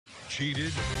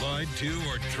cheated, lied to,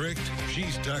 or tricked?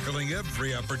 She's tackling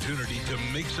every opportunity to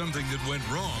make something that went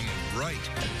wrong right.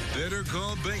 Better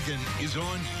Call Bacon is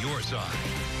on your side.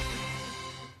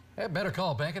 Better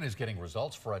Call Bacon is getting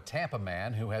results for a Tampa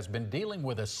man who has been dealing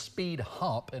with a speed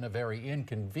hump in a very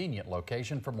inconvenient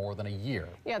location for more than a year.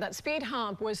 Yeah, that speed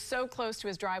hump was so close to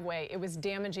his driveway, it was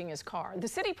damaging his car. The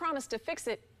city promised to fix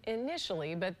it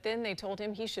initially, but then they told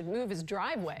him he should move his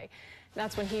driveway.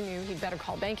 That's when he knew he'd better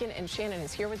call Bacon, and Shannon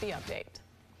is here with the update.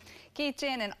 Keith,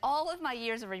 Jen, in all of my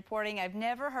years of reporting, I've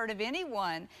never heard of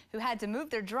anyone who had to move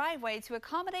their driveway to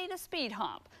accommodate a speed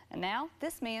hump. And now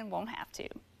this man won't have to.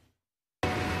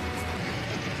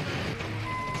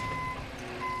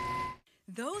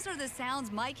 Those are the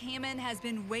sounds Mike Hammond has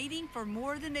been waiting for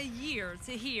more than a year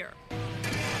to hear.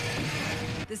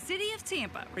 The city of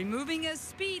Tampa removing a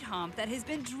speed hump that has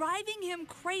been driving him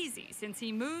crazy since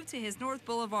he moved to his North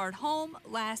Boulevard home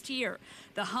last year.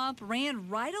 The hump ran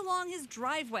right along his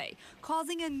driveway,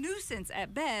 causing a nuisance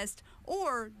at best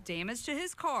or damage to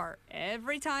his car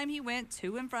every time he went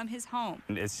to and from his home.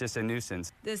 It's just a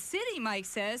nuisance. The city, Mike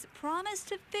says, promised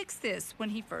to fix this when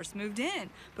he first moved in,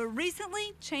 but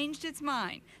recently changed its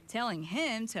mind, telling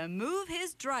him to move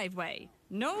his driveway.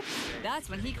 Nope, that's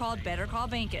when he called Better Call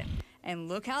Bacon. And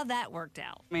look how that worked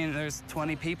out. I mean, there's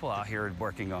 20 people out here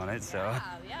working on it, so.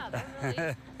 Yeah,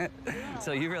 they're really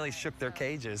So you really shook their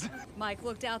cages. Mike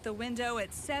looked out the window at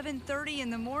 7:30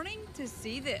 in the morning to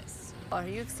see this. Are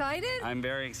you excited? I'm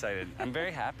very excited. I'm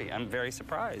very happy. I'm very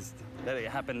surprised that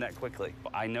it happened that quickly.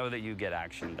 I know that you get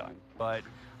action done, but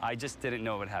I just didn't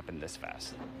know it would happen this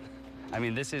fast. I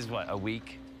mean, this is what, a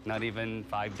week? Not even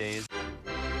 5 days?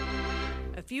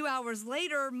 A few hours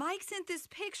later, Mike sent this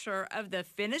picture of the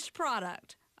finished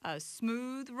product, a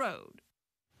smooth road.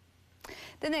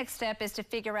 The next step is to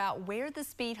figure out where the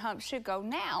speed hump should go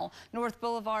now. North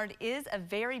Boulevard is a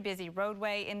very busy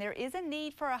roadway, and there is a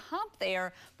need for a hump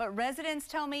there, but residents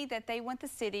tell me that they want the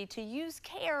city to use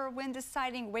care when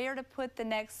deciding where to put the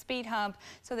next speed hump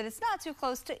so that it's not too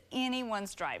close to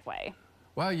anyone's driveway.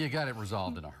 Well, you got it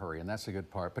resolved in a hurry, and that's the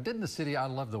good part. But didn't the city, I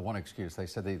love the one excuse, they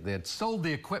said they had sold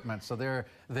the equipment, so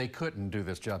they couldn't do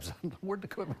this job. So where'd the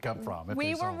equipment come from?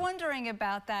 We were wondering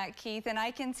about that, Keith, and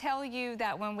I can tell you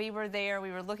that when we were there,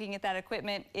 we were looking at that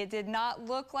equipment. It did not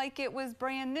look like it was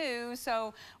brand new,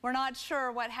 so we're not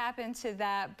sure what happened to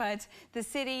that, but the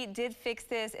city did fix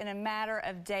this in a matter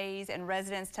of days, and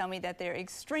residents tell me that they're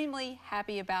extremely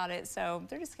happy about it, so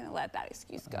they're just going to let that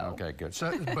excuse go. Okay, good.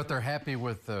 So, but they're happy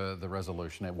with the resolution.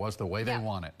 It was the way they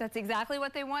want it. That's exactly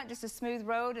what they want, just a smooth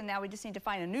road, and now we just need to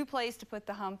find a new place to put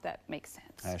the hump that makes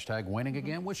sense. Hashtag winning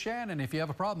again with Shannon. If you have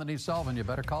a problem that needs solving, you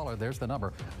better call her. There's the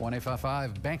number,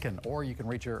 1-855-BANKIN, or you can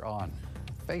reach her on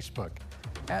Facebook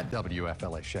at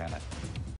WFLA Shannon.